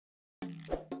Hello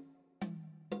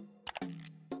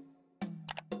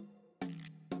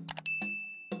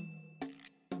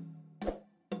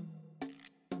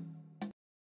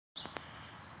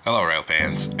rail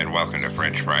fans, and welcome to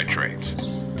French Fried Trains.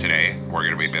 Today we're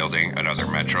going to be building another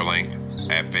Metrolink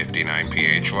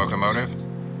F59PH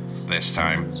locomotive, this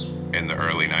time in the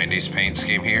early 90s paint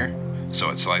scheme here,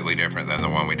 so it's slightly different than the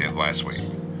one we did last week.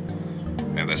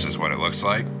 And this is what it looks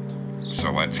like,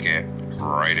 so let's get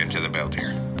right into the build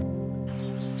here.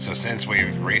 So since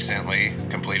we've recently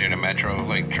completed a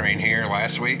Metrolink train here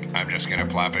last week, I'm just going to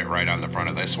plop it right on the front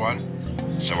of this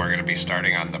one. So we're going to be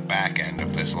starting on the back end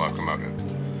of this locomotive.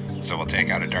 So we'll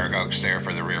take out a dark oak stair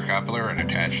for the rear coupler and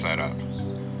attach that up.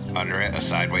 Under it, a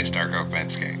sideways dark oak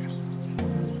fence gate.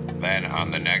 Then on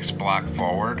the next block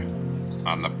forward,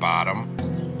 on the bottom,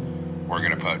 we're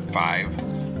going to put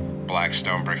 5 black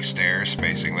stone brick stairs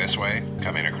facing this way,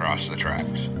 coming across the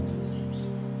tracks.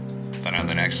 Then on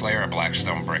the next layer, a black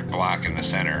stone brick block in the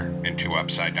center and 2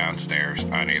 upside down stairs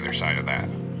on either side of that.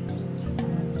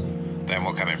 Then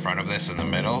we'll come in front of this in the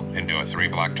middle and do a 3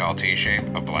 block tall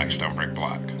T-shape of black stone brick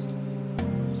block.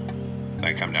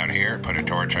 Then come down here, put a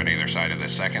torch on either side of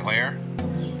this second layer.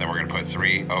 Then we're going to put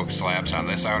 3 oak slabs on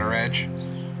this outer edge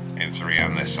and 3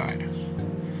 on this side.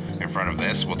 In front of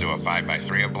this, we'll do a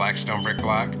 5x3 of black stone brick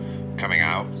block coming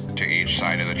out to each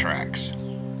side of the tracks.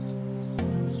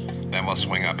 Then we'll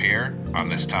swing up here on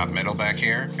this top middle back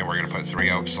here, and we're going to put 3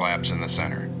 oak slabs in the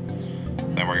center.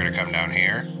 Then we're going to come down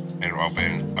here and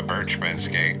open a birch fence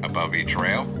gate above each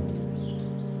rail.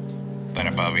 Then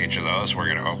above each of those, we're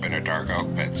going to open a dark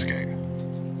oak fence gate.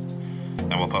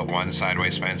 Then we'll put 1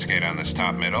 sideways fence gate on this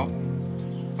top middle.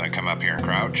 Then come up here and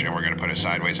crouch, and we're going to put a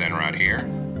sideways end rod here.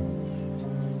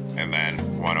 And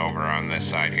then 1 over on this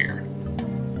side here.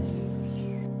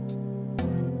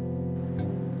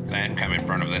 Then come in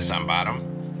front of this on bottom,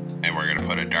 and we're going to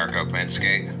put a dark oak fence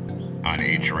gate on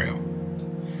each rail.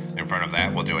 In front of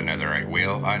that, we'll do a netherite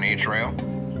wheel on each rail.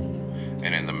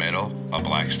 And in the middle, a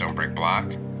black stone brick block,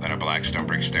 then a black stone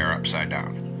brick stair upside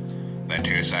down. Then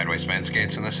 2 sideways fence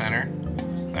gates in the center.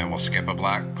 Then we'll skip a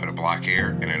block, put a block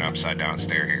here, and an upside down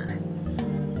stair here.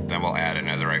 Then we'll add a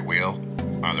netherite wheel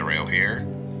on the rail here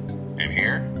and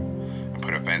here, and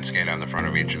put a fence gate on the front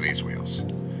of each of these wheels.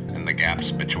 In the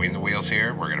gaps between the wheels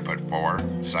here, we're going to put 4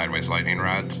 sideways lightning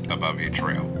rods above each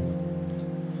rail.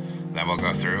 Then we'll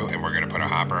go through and we're going to put a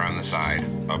hopper on the side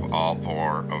of all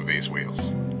 4 of these wheels.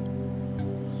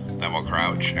 Then we'll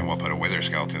crouch and we'll put a wither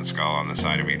skeleton skull on the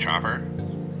side of each hopper.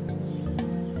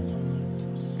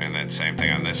 And then same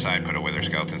thing on this side, put a wither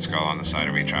skeleton skull on the side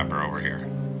of each hopper over here.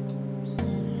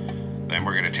 Then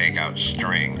we're going to take out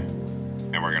string,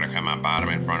 and we're going to come on bottom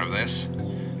in front of this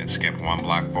and skip 1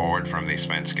 block forward from these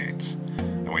fence gates.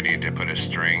 And we need to put a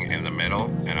string in the middle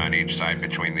and on each side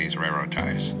between these railroad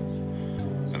ties.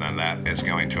 And then that is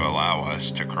going to allow us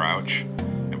to crouch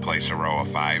and place a row of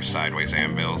 5 sideways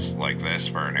anvils like this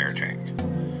for an air tank.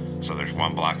 So there's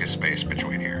 1 block of space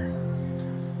between here.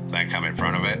 Then come in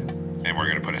front of it, and we're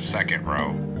going to put a second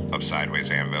row of sideways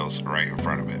anvils right in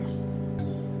front of it.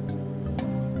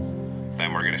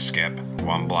 Then we're going to skip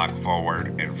 1 block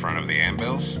forward in front of the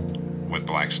anvils with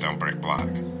black stone brick block.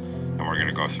 And we're going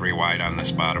to go 3 wide on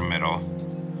this bottom middle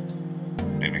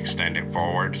and extend it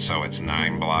forward so it's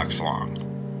 9 blocks long.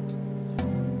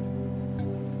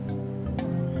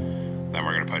 Then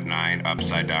we're going to put 9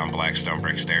 upside down black stone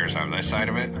brick stairs on this side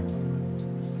of it,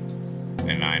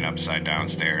 and 9 upside down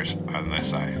stairs on this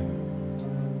side.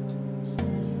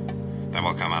 Then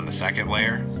we'll come on the second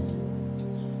layer,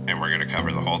 and we're going to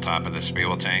cover the whole top of this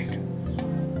fuel tank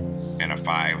in a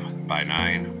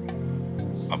 5x9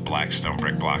 of black stone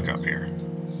brick block up here,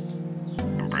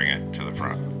 and bring it to the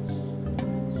front.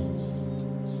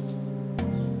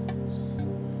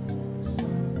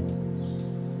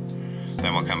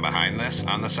 Then we'll come behind this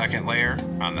on the second layer,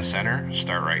 on the center,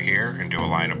 start right here, and do a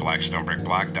line of black stone brick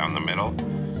block down the middle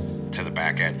to the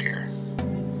back end here.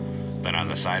 Then on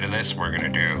the side of this, we're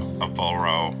going to do a full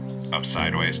row of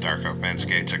sideways dark oak fence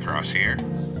gates across here.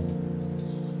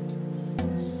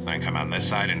 Then come on this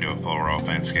side and do a full row of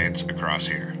fence gates across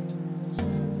here.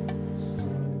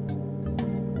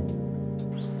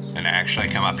 And actually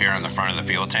come up here on the front of the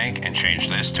fuel tank and change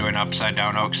this to an upside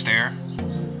down oak stair,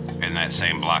 and that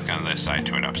same block on this side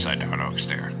to an upside down oak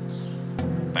stair.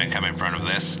 Then come in front of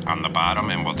this on the bottom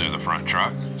and we'll do the front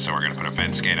truck. So we're going to put a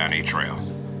fence gate on each rail.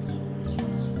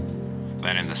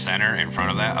 Then in the center, in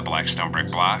front of that, a black stone brick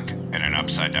block and an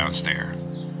upside down stair.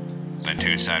 Then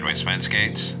 2 sideways fence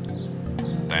gates.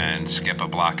 Then skip a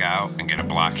block out and get a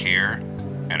block here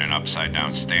and an upside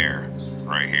down stair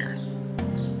right here.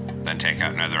 Then take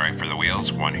out netherite for the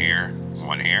wheels, 1 here,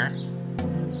 1 here.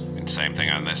 And Same thing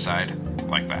on this side,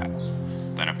 like that.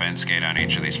 Then a fence gate on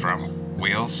each of these front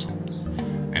wheels.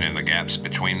 And in the gaps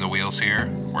between the wheels here,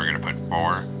 we're going to put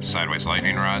 4 sideways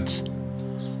lightning rods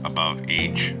above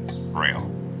each rail.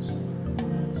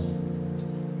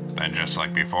 Then just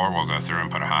like before, we'll go through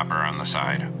and put a hopper on the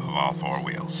side of all 4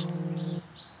 wheels.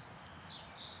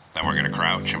 Then we're going to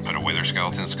crouch and put a wither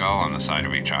skeleton skull on the side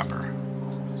of each hopper.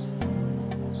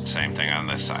 Same thing on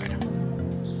this side.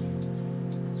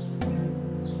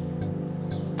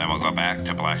 Then we'll go back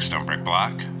to black stone brick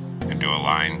block and do a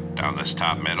line down this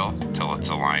top middle till it's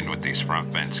aligned with these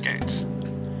front fence gates.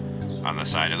 On the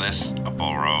side of this, a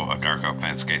full row of dark oak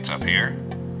fence gates up here.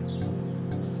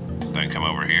 Then come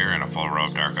over here and a full row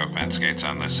of dark oak fence gates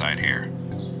on this side here.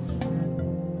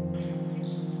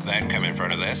 Then come in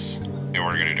front of this, and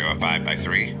we're going to do a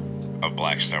 5x3 of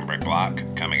black stone brick block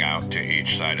coming out to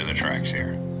each side of the tracks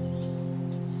here.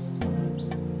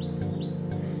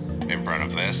 In front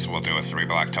of this, we'll do a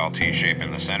 3-block tall T shape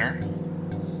in the center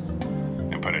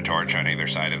and put a torch on either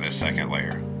side of this second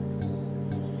layer.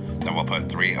 Then we'll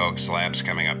put 3 oak slabs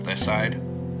coming up this side,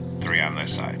 3 on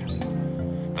this side.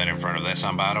 Then in front of this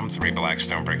on bottom, 3 black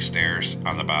stone brick stairs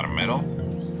on the bottom middle,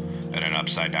 and an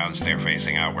upside down stair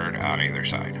facing outward on either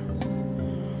side.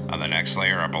 On the next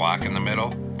layer, a block in the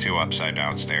middle, 2 upside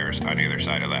down stairs on either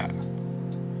side of that.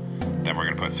 Then we're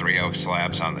going to put 3 oak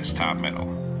slabs on this top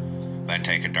middle. Then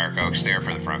take a dark oak stair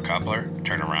for the front coupler,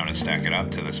 turn around and stack it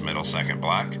up to this middle second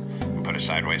block, and put a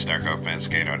sideways dark oak fence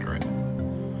gate under it.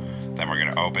 Then we're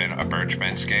going to open a birch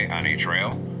fence gate on each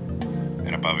rail,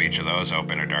 and above each of those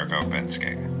open a dark oak fence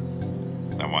gate.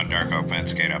 Then 1 dark oak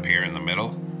fence gate up here in the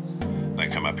middle.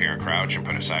 Then come up here and crouch and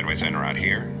put a sideways end rod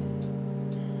here,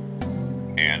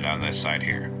 and on this side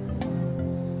here.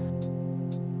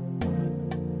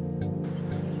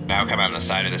 Now come on the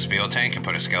side of this fuel tank and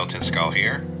put a skeleton skull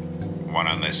here, 1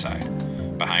 on this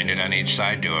side. Behind it on each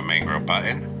side, do a mangrove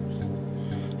button.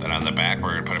 Then on the back,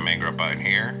 we're going to put a mangrove button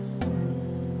here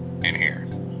and here.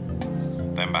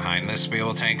 Then behind this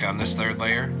fuel tank on this 3rd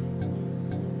layer,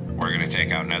 we're going to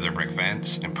take out nether brick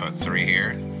fence and put 3 here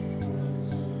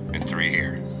and 3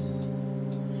 here.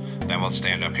 Then we'll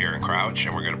stand up here and crouch,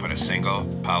 and we're going to put a single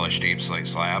polished deep slate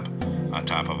slab on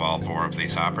top of all 4 of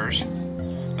these hoppers.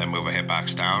 Then move a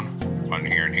hitbox down, 1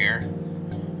 here and here,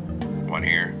 1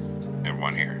 here, and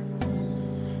 1 here.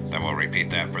 Then we'll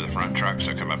repeat that for the front truck,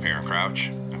 so come up here and crouch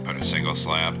and put a single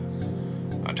slab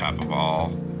on top of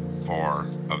all 4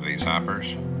 of these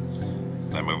hoppers.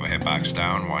 Then move a hitbox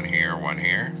down, 1 here, 1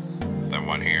 here, then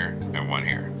 1 here, and 1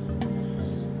 here.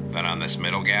 Then on this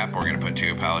middle gap, we're going to put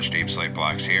 2 polished deep slate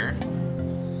blocks here.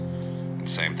 And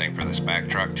same thing for this back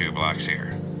truck, 2 blocks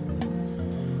here.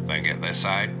 Then get this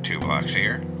side, 2 blocks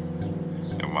here,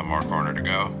 and 1 more corner to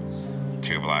go,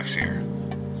 2 blocks here.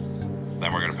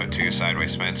 Then we're going to put 2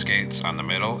 sideways fence gates on the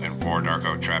middle and 4 dark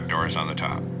oak trapdoors on the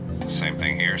top. Same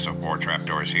thing here, so 4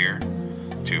 trapdoors here,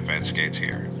 2 fence gates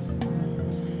here.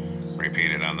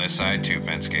 Repeat it on this side, 2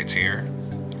 fence gates here,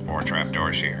 4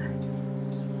 trapdoors here.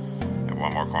 And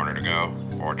 1 more corner to go,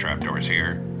 4 trapdoors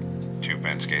here, 2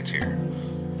 fence gates here.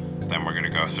 Then we're going to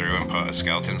go through and put a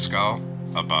skeleton skull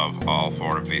above all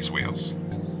 4 of these wheels.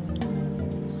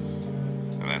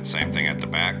 And then same thing at the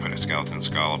back, put a skeleton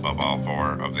skull above all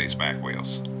 4 of these back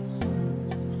wheels.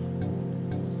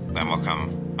 Then we'll come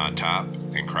on top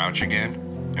and crouch again,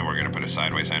 and we're going to put a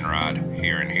sideways end rod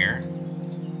here and here,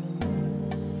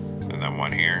 and then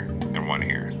 1 here and 1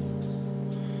 here.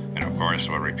 And of course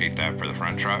we'll repeat that for the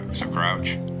front truck, so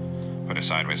crouch, put a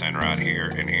sideways end rod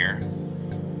here and here,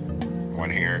 1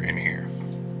 here and here.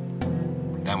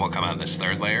 Then we'll come on this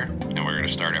 3rd layer, and we're going to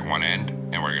start at 1 end,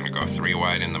 and we're going to go 3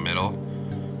 wide in the middle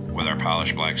with our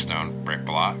polished blackstone brick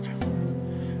block,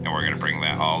 and we're going to bring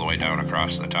that all the way down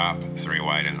across the top, 3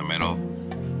 wide in the middle,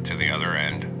 to the other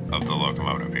end of the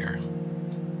locomotive here.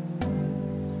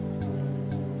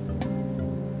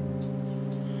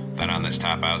 Then on this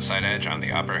top outside edge on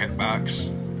the upper hitbox,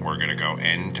 we're going to go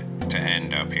end to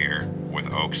end up here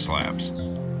with oak slabs.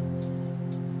 And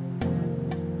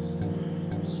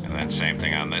then same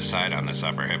thing on this side, on this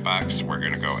upper hitbox, we're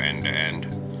going to go end to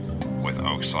end with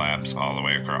oak slabs all the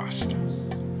way across.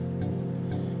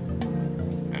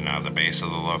 And now the base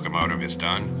of the locomotive is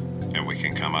done, and we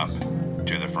can come up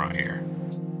to the front here.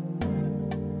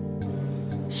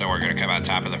 So we're going to come on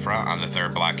top of the front on the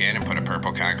 3rd block in and put a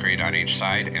purple concrete on each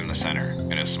side in the center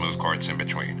and a smooth quartz in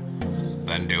between.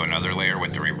 Then do another layer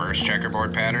with the reverse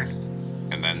checkerboard pattern,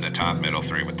 and then the top middle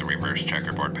 3 with the reverse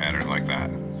checkerboard pattern like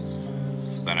that.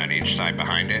 Then on each side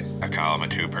behind it, a column of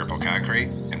 2 purple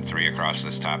concrete and 3 across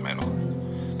this top middle.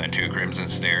 Then 2 crimson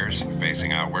stairs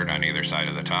facing outward on either side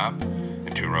of the top,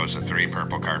 and 2 rows of 3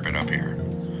 purple carpet up here.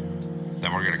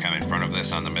 Then we're going to come in front of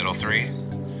this on the middle three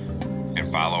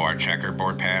and follow our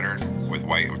checkerboard pattern with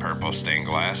white and purple stained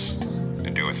glass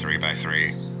and do a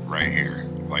 3x3 right here,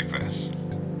 like this.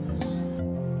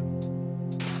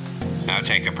 Now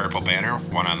take a purple banner,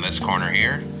 one on this corner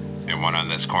here and one on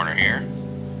this corner here.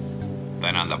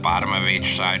 Then on the bottom of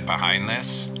each side behind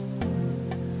this,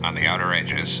 on the outer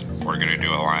edges, we're going to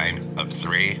do a line of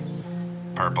 3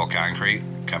 purple concrete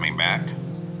coming back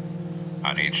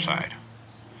on each side.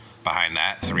 Behind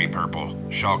that, 3 purple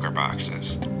shulker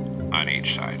boxes on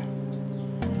each side.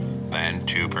 Then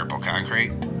 2 purple concrete.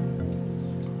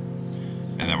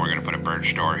 And then we're going to put a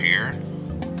birch door here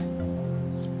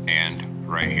and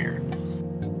right here.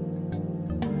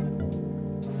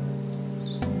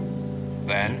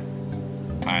 Then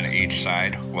on each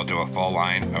side, we'll do a full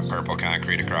line of purple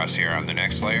concrete across here on the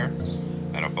next layer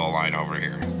and a full line over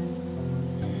here.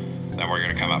 Then we're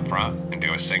going to come up front and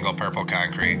do a single purple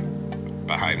concrete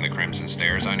behind the crimson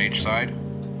stairs on each side,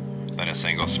 then a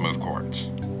single smooth quartz.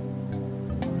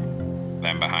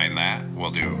 Then behind that,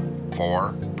 we'll do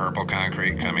 4 purple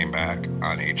concrete coming back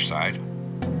on each side.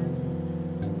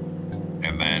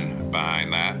 And then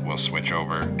behind that, we'll switch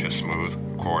over to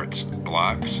smooth quartz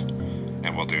blocks,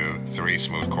 and we'll do 3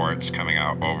 smooth quartz coming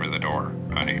out over the door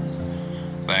on each.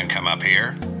 Then come up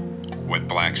here with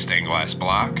black stained glass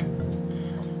block,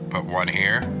 put 1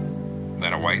 here,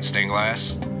 then a white stained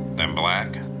glass, then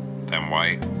black, then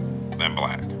white, then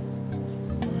black.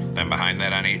 Then behind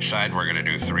that on each side, we're going to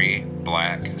do 3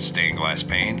 black stained glass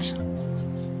panes.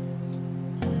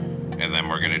 And then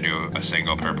we're going to do a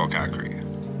single purple concrete.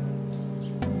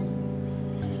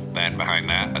 Then behind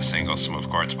that, a single smooth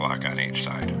quartz block on each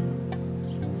side.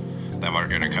 Then we're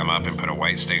going to come up and put a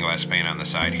white stained glass pane on the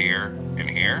side here and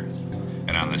here.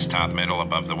 And on this top middle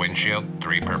above the windshield,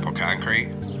 3 purple concrete.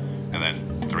 And then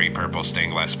 3 purple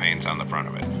stained glass panes on the front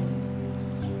of it.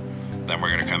 Then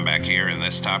we're going to come back here in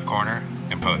this top corner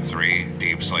and put 3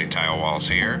 deep slate tile walls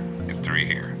here and 3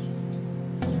 here.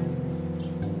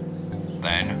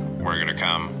 Then we're going to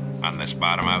come on this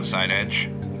bottom outside edge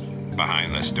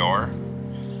behind this door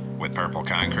with purple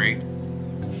concrete,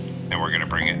 and we're going to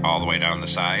bring it all the way down the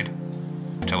side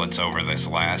till it's over this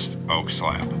last oak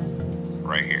slab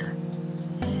right here.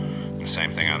 The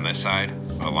same thing on this side,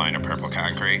 a line of purple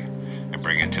concrete and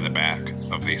bring it to the back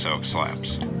of these oak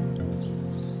slabs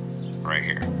right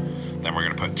here. Then we're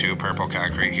going to put 2 purple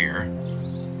concrete here.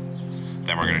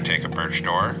 Then we're going to take a birch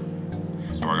door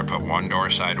and we're going to put 1 door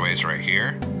sideways right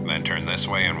here, then turn this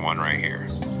way and 1 right here.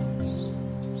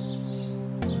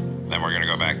 Then we're going to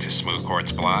go back to smooth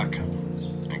quartz block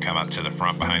and come up to the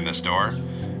front behind this door,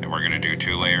 and we're going to do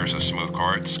 2 layers of smooth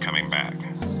quartz coming back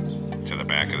to the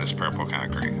back of this purple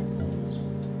concrete.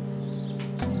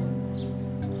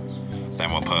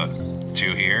 Then we'll put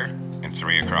 2 here and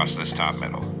 3 across this top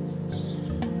middle.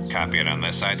 Copy it on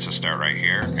this side, so start right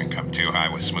here and come 2 high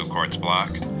with smooth quartz block,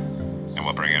 and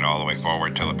we'll bring it all the way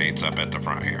forward till it meets up at the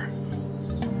front here.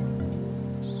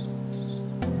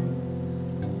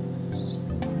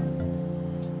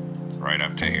 Right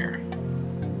up to here.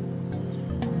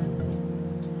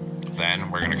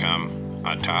 Then we're going to come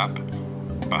on top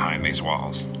behind these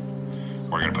walls.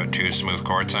 We're going to put 2 smooth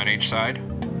quartz on each side,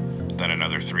 then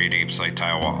another 3 deep slate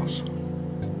tile walls.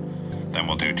 Then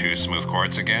we'll do 2 smooth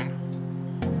quartz again,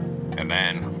 and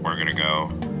then we're going to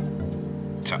go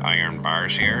to iron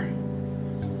bars here,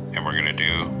 and we're going to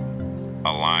do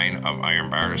a line of iron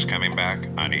bars coming back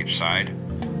on each side,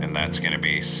 and that's going to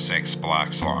be 6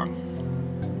 blocks long.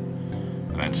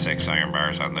 And then 6 iron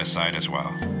bars on this side as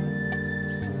well.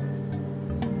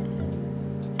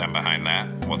 Then behind that,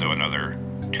 we'll do another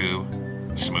 2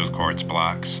 smooth quartz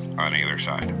blocks on either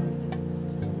side.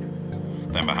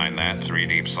 Then behind that, 3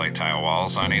 deep slate tile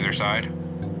walls on either side.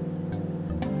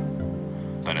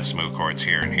 Then a smooth quartz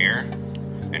here and here,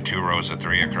 and 2 rows of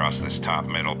 3 across this top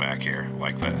middle back here,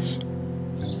 like this.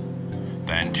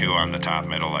 Then 2 on the top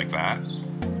middle like that.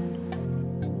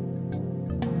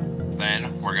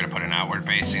 Then we're going to put an outward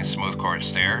facing smooth quartz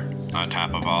stair on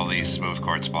top of all these smooth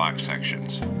quartz block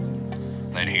sections.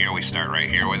 Then here we start right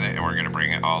here with it, and we're going to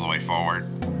bring it all the way forward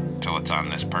till it's on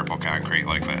this purple concrete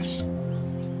like this.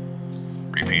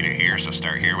 Repeat it here, so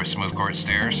start here with smooth quartz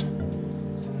stairs.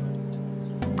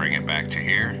 Bring it back to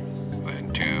here,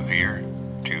 then 2 here,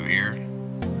 2 here,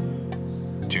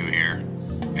 2 here,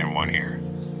 and 1 here.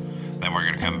 Then we're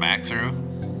going to come back through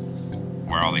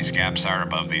where all these gaps are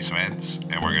above these vents,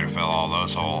 and we're going to fill all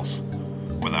those holes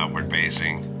with outward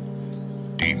facing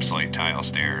deep slate tile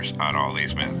stairs on all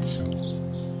these vents.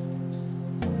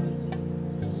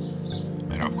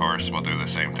 And of course, we'll do the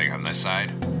same thing on this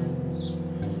side.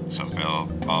 So fill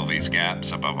all these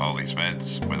gaps above all these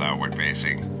vents with outward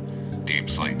facing deep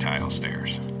slate tile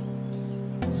stairs.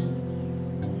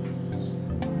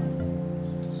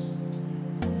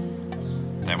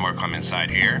 Then we'll come inside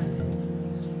here,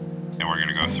 and we're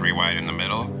gonna go 3 wide in the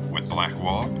middle with black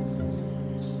wool,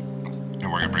 and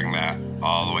we're gonna bring that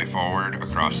all the way forward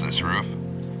across this roof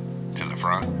to the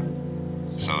front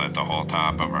so that the whole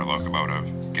top of our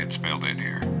locomotive gets filled in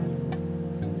here.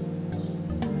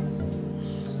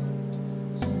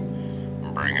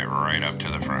 And bring it right up to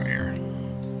the front here.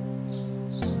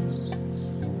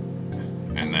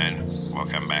 And then we'll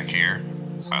come back here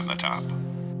on the top.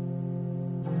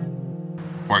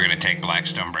 We're going to take black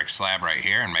stone brick slab right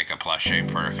here and make a plus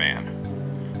shape for a fan.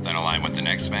 Then align with the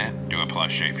next vent, do a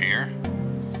plus shape here,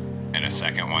 and a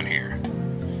second one here.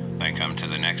 Then come to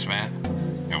the next vent,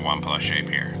 and 1 plus shape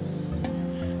here.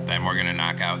 Then we're going to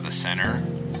knock out the center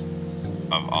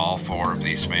of all 4 of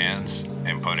these fans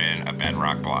and put in a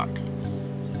bedrock block.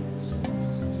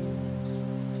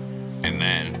 And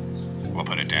then we'll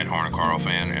put a dead horn of coral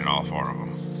fan in all 4 of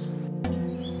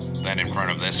them. Then in front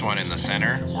of this one in the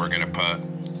center, we're going to put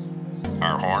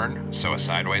our horn, so a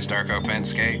sideways dark oak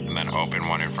fence gate, and then open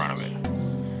one in front of it.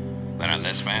 Then on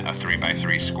this vent, a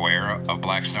 3x3 square of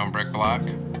black stone brick block.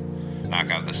 Knock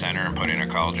out the center and put in a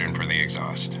cauldron for the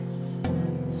exhaust.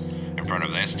 In front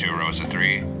of this, 2 rows of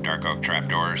 3 dark oak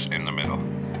trapdoors in the middle.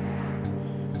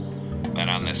 Then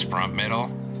on this front middle,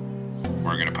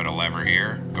 we're going to put a lever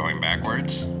here going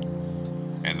backwards,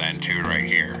 and then 2 right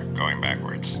here going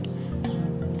backwards.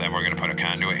 Then we're going to put a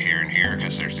conduit here and here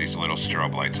because there's these little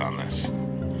strobe lights on this.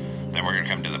 Then we're going to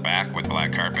come to the back with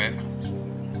black carpet,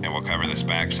 and we'll cover this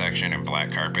back section in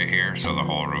black carpet here so the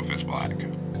whole roof is black.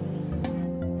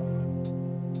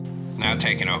 Now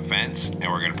take an oak fence, and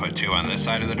we're going to put 2 on this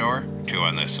side of the door, 2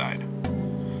 on this side.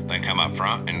 Then come up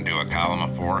front and do a column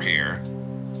of 4 here.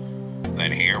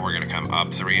 Then here we're going to come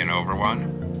up 3 and over 1,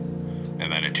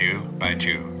 and then a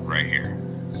 2x2 right here.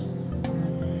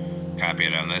 Copy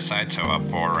it on this side, so up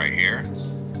 4 right here,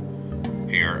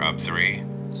 here up 3,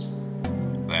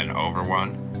 then over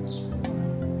 1,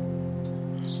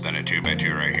 then a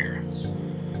 2x2 right here.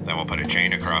 Then we'll put a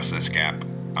chain across this gap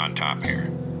on top here,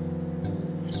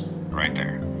 right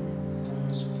there.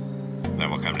 Then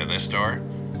we'll come to this door,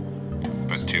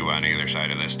 put 2 on either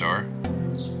side of this door.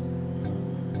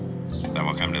 Then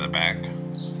we'll come to the back,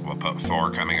 we'll put 4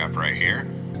 coming up right here.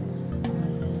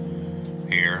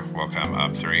 Here we'll come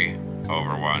up 3,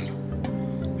 over 1,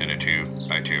 and a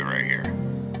 2x2 right here.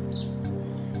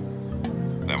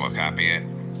 Then we'll copy it,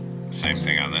 same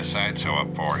thing on this side, so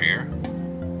up 4 here,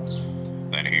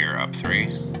 then here up 3,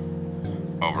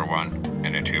 over 1,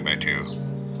 and a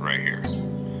 2x2 right here.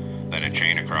 Then a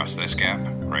chain across this gap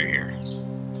right here.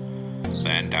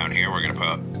 Then down here we're going to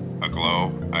put a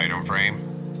glow item frame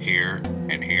here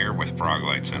and here with frog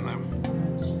lights in them.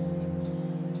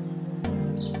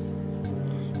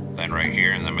 Then right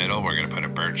here in the middle, we're going to put a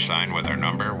birch sign with our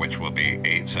number, which will be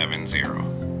 870,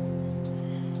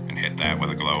 and hit that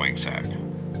with a glow ink sac.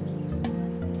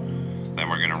 Then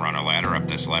we're going to run a ladder up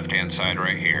this left-hand side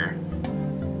right here.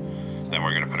 Then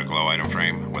we're going to put a glow item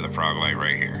frame with a frog light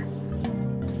right here.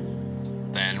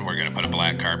 Then we're going to put a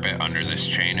black carpet under this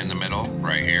chain in the middle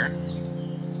right here.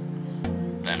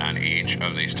 Then on each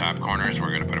of these top corners, we're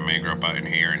going to put a mangrove button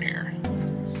here and here.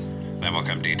 Then we'll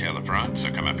come detail the front, so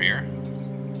come up here.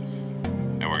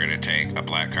 And we're going to take a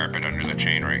black carpet under the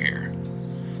chain right here.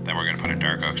 Then we're going to put a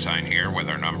dark oak sign here with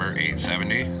our number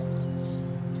 870.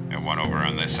 And one over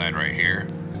on this side right here,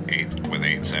 8 with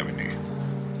 870.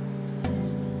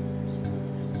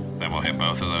 Then we'll hit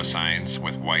both of those signs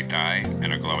with white dye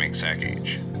and a glow ink sac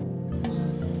each.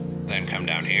 Then come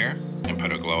down here and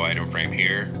put a glow item frame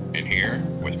here and here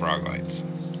with frog lights.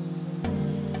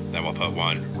 Then we'll put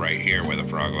 1 right here with a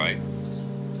frog light,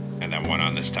 and then 1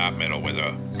 on this top middle with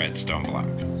a red stone block.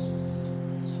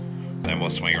 Then we'll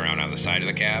swing around on the side of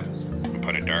the cab and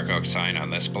put a dark oak sign on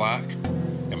this block,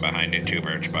 and behind it 2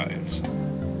 birch buttons.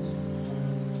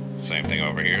 Same thing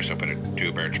over here, so put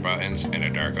 2 birch buttons and a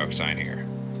dark oak sign here.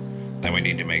 Then we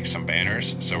need to make some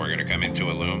banners, so we're going to come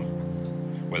into a loom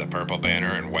with a purple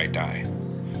banner and white dye.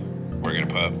 We're going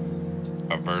to put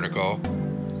a vertical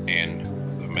in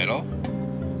the middle,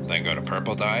 then go to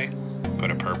purple dye,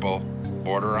 put a purple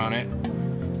border on it,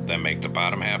 then make the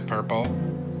bottom half purple,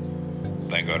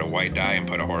 then go to white dye and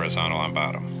put a horizontal on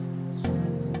bottom.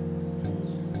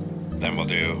 Then we'll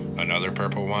do another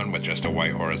purple one with just a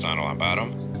white horizontal on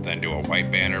bottom, then do a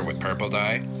white banner with purple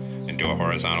dye, and do a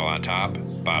horizontal on top,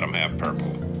 bottom half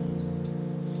purple.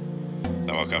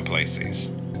 Then we'll come place these.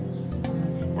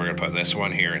 We're going to put this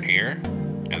one here and here,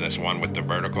 and this one with the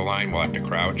vertical line, we'll have to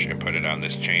crouch and put it on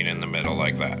this chain in the middle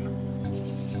like that.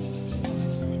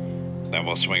 Then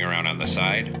we'll swing around on the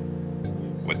side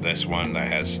with this one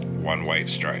that has one white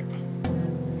stripe.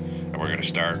 And we're going to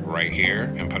start right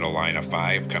here and put a line of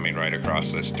 5 coming right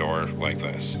across this door like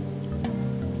this.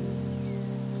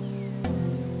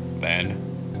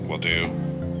 Then we'll do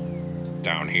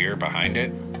down here behind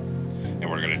it, and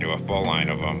we're going to do a full line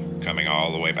of them coming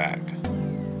all the way back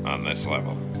on this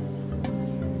level.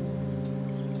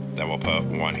 Then we'll put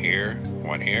one here,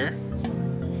 one here.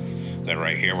 Then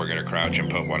right here we're going to crouch and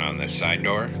put one on this side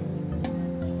door.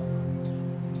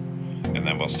 And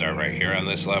then we'll start right here on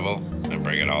this level and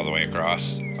bring it all the way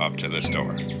across up to this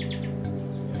door.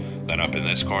 Then up in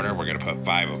this corner we're going to put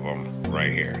 5 of them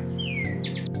right here.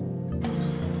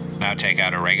 Now take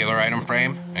out a regular item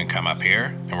frame and come up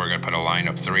here, and we're going to put a line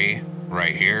of 3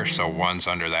 right here, so one's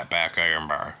under that back iron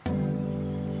bar.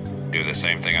 Do the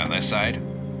same thing on this side,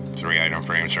 3 item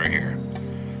frames right here.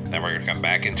 Then we're going to come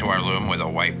back into our loom with a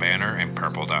white banner and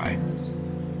purple dye.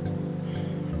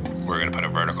 We're going to put a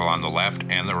vertical on the left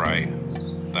and the right,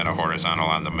 then a horizontal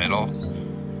on the middle,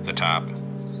 the top,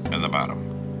 and the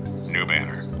bottom. New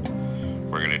banner.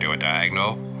 We're going to do a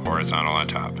diagonal, horizontal on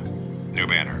top. New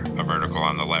banner, a vertical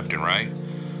on the left and right,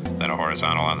 then a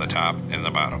horizontal on the top and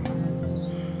the bottom.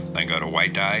 Then go to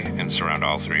white dye and surround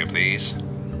all 3 of these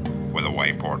with a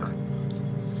white border.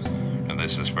 And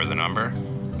this is for the number,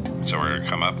 so we're going to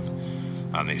come up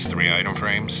on these 3 item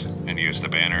frames and use the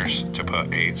banners to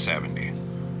put 870.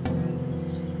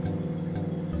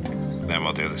 Then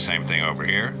we'll do the same thing over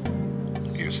here,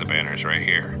 use the banners right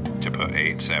here to put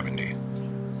 870.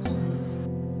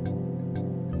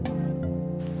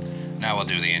 Now we'll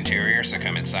do the interior, so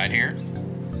come inside here.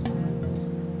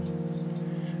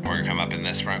 We're going to come up in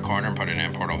this front corner and put an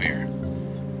end portal here.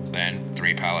 Then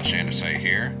 3 polished andesite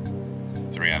here,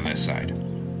 3 on this side.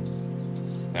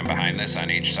 Then behind this on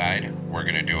each side, we're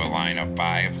going to do a line of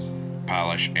 5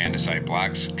 polished andesite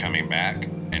blocks coming back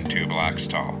and 2 blocks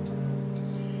tall.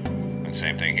 And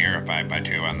same thing here, a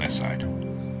 5x2 on this side.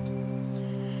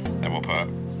 Then we'll put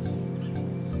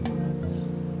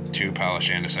 2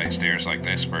 polished andesite stairs like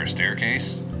this for a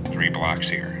staircase, 3 blocks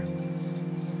here.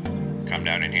 Come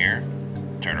down in here,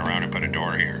 turn around and put a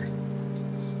door here.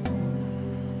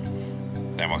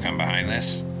 Then we'll come behind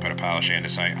this, put a polished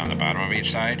andesite on the bottom of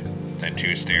each side, then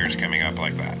 2 stairs coming up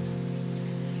like that.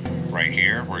 Right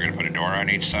here, we're going to put a door on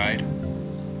each side,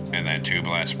 and then 2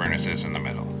 blast furnaces in the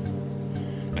middle.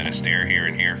 Then a stair here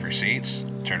and here for seats,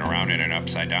 turn around in an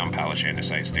upside down polished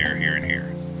andesite stair here and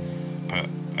here. Put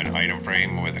an item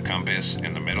frame with a compass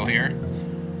in the middle here,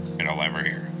 and a lever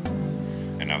here.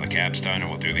 And now the cab's done, and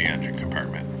we'll do the engine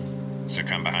compartment. So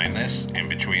come behind this, in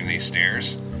between these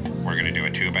stairs, we're going to do a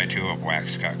 2x2 of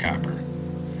wax cut copper.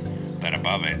 Then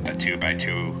above it, a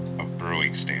 2x2 of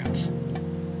brewing stands.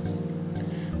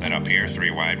 Then up here,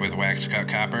 3 wide with wax cut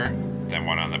copper, then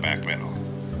 1 on the back middle.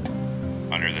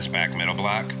 Under this back middle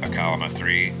block, a column of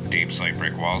 3 deep slate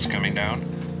brick walls coming down.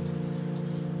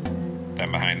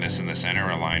 Then behind this in the center,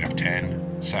 a line of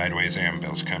 10 sideways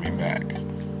anvils coming back.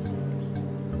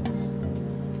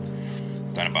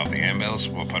 Then above the anvils,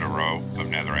 we'll put a row of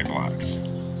netherite blocks.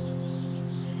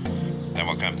 Then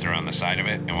we'll come through on the side of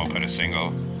it, and we'll put a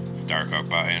single dark oak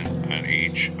button on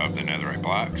each of the netherite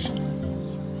blocks.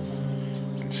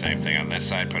 And same thing on this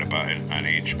side, put a button on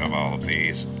each of all of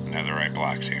these netherite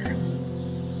blocks here.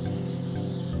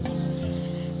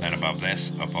 Then above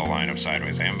this, a full line of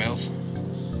sideways anvils.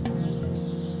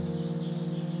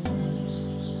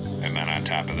 And then on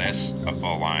top of this, a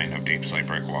full line of deep slate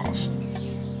brick walls.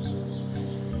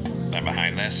 Then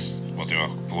behind this, we'll do a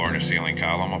floor to ceiling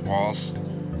column of walls.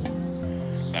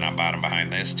 Then on bottom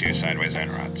behind this, 2 sideways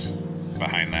end rods.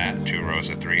 Behind that, 2 rows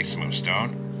of 3 smooth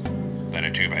stone. Then a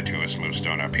 2x2 of smooth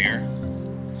stone up here.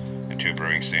 And 2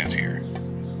 brewing stands here.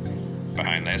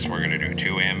 Behind this, we're going to do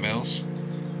 2 anvils.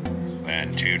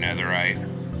 Then 2 netherite.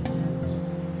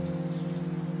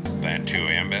 Then 2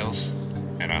 anvils.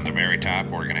 And on the very top,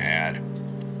 we're going to add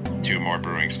 2 more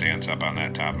brewing stands up on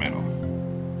that top middle.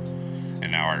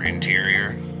 And now our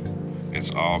interior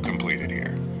is all completed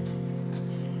here.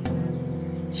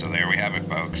 So there we have it,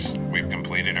 folks. We've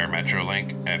completed our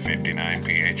Metrolink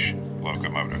F59PH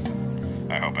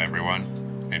locomotive. I hope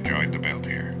everyone enjoyed the build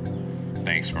here.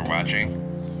 Thanks for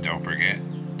watching. Don't forget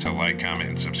to like, comment,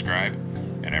 and subscribe.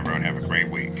 And everyone have a great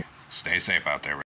week. Stay safe out there.